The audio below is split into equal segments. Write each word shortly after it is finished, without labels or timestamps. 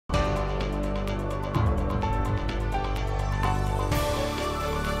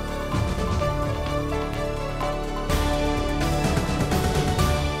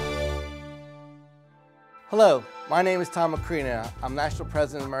Hello, my name is Tom Macrina. I'm National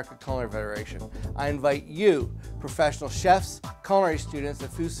President of the American Culinary Federation. I invite you, professional chefs, culinary students,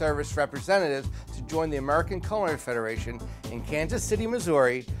 and food service representatives to join the American Culinary Federation in Kansas City,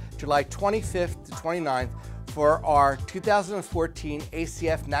 Missouri, July 25th to 29th for our 2014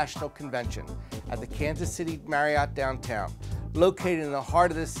 ACF National Convention at the Kansas City Marriott downtown, located in the heart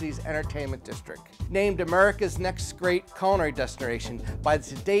of the city's entertainment district. Named America's Next Great Culinary Destination by the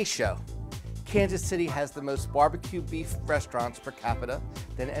Today Show, Kansas City has the most barbecue beef restaurants per capita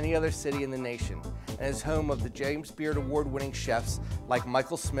than any other city in the nation, and is home of the James Beard Award-winning chefs like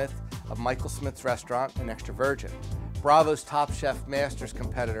Michael Smith of Michael Smith's Restaurant and Extra Virgin, Bravo's Top Chef Masters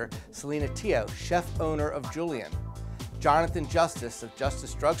competitor Selena Teo, chef owner of Julian, Jonathan Justice of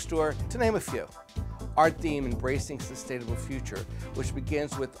Justice Drugstore, to name a few. Our theme, Embracing Sustainable Future, which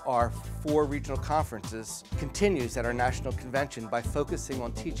begins with our 4 regional conferences, continues at our national convention by focusing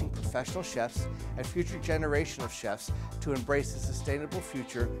on teaching professional chefs and future generation of chefs to embrace a sustainable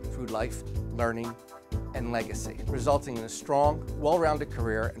future through life, learning, and legacy, resulting in a strong, well-rounded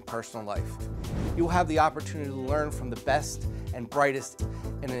career and personal life. You will have the opportunity to learn from the best and brightest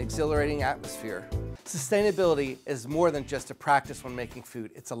in an exhilarating atmosphere. Sustainability is more than just a practice when making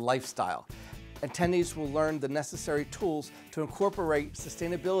food, it's a lifestyle. Attendees will learn the necessary tools to incorporate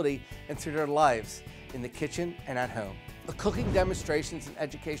sustainability into their lives in the kitchen and at home. The cooking demonstrations and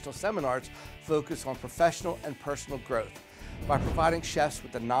educational seminars focus on professional and personal growth by providing chefs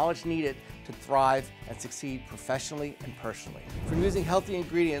with the knowledge needed to thrive and succeed professionally and personally. From using healthy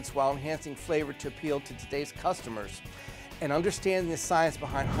ingredients while enhancing flavor to appeal to today's customers and understanding the science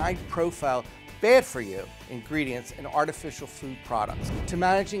behind high-profile bad-for-you ingredients in artificial food products, to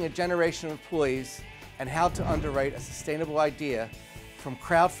managing a generation of employees and how to underwrite a sustainable idea from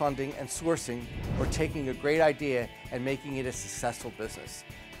crowdfunding and sourcing, or taking a great idea and making it a successful business.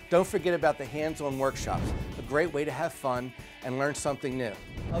 Don't forget about the hands-on workshops, a great way to have fun and learn something new.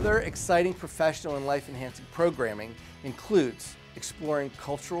 Other exciting professional and life-enhancing programming includes exploring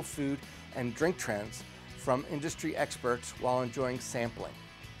cultural food and drink trends from industry experts while enjoying sampling,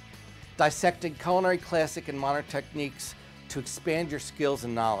 dissecting culinary classic and modern techniques to expand your skills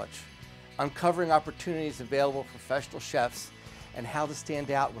and knowledge, uncovering opportunities available for professional chefs and how to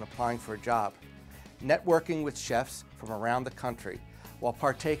stand out when applying for a job, networking with chefs from around the country while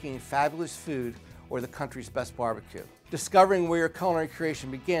partaking in fabulous food or the country's best barbecue, discovering where your culinary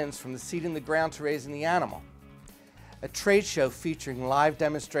creation begins from the seed in the ground to raising the animal, a trade show featuring live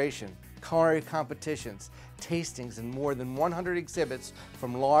demonstration, culinary competitions, tastings, and more than 100 exhibits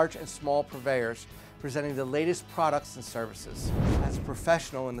from large and small purveyors presenting the latest products and services. As a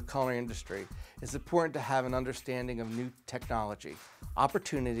professional in the culinary industry, it's important to have an understanding of new technology,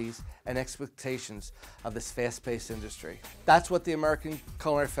 opportunities, and expectations of this fast-paced industry. That's what the American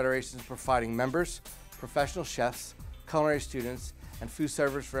Culinary Federation is providing members, professional chefs, culinary students, and food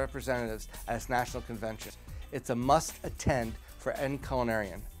service representatives at its national convention. It's a must-attend for any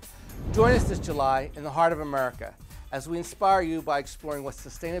culinarian. Join us this July in the heart of America as we inspire you by exploring what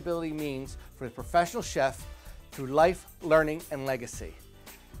sustainability means for the professional chef through life, learning, and legacy.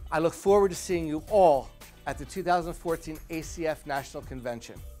 I look forward to seeing you all at the 2014 ACF National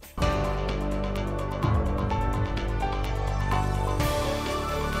Convention.